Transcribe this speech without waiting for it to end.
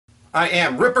I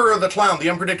am Ripper the Clown, the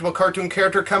unpredictable cartoon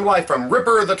character come life from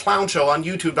Ripper the Clown Show on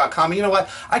YouTube.com. You know what?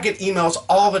 I get emails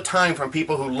all the time from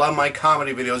people who love my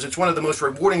comedy videos. It's one of the most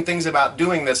rewarding things about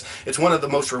doing this. It's one of the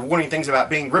most rewarding things about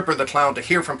being Ripper the Clown, to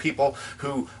hear from people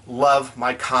who love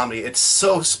my comedy. It's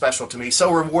so special to me, so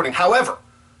rewarding. However,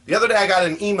 the other day I got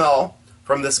an email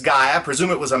from this guy, I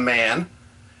presume it was a man,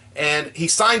 and he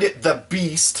signed it The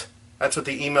Beast. That's what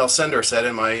the email sender said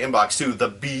in my inbox too, The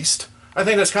Beast. I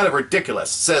think that's kind of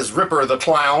ridiculous. It says Ripper the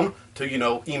Clown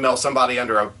to, email somebody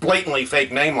under a blatantly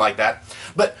fake name like that.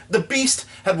 But the Beast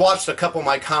had watched a couple of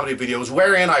my comedy videos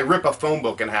wherein I rip a phone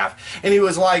book in half. And he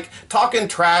was like talking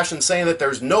trash and saying that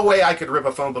there's no way I could rip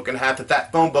a phone book in half,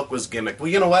 that phone book was gimmicked. Well,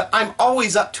 you know what? I'm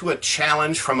always up to a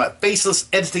challenge from a faceless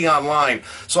entity online.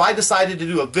 So I decided to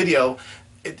do a video,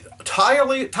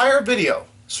 entire video,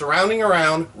 surrounding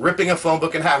around ripping a phone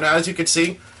book in half. Now, as you can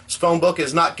see, this phone book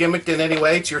is not gimmicked in any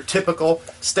way. It's your typical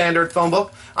standard phone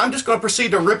book. I'm just going to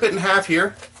proceed to rip it in half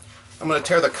here. I'm going to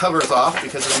tear the covers off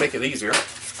because it'll make it easier.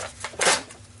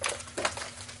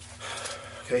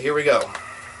 Okay, here we go.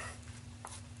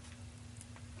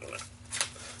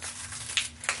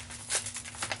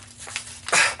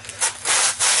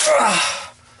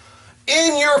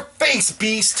 In your face,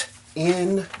 Beast!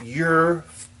 In your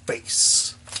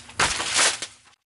face.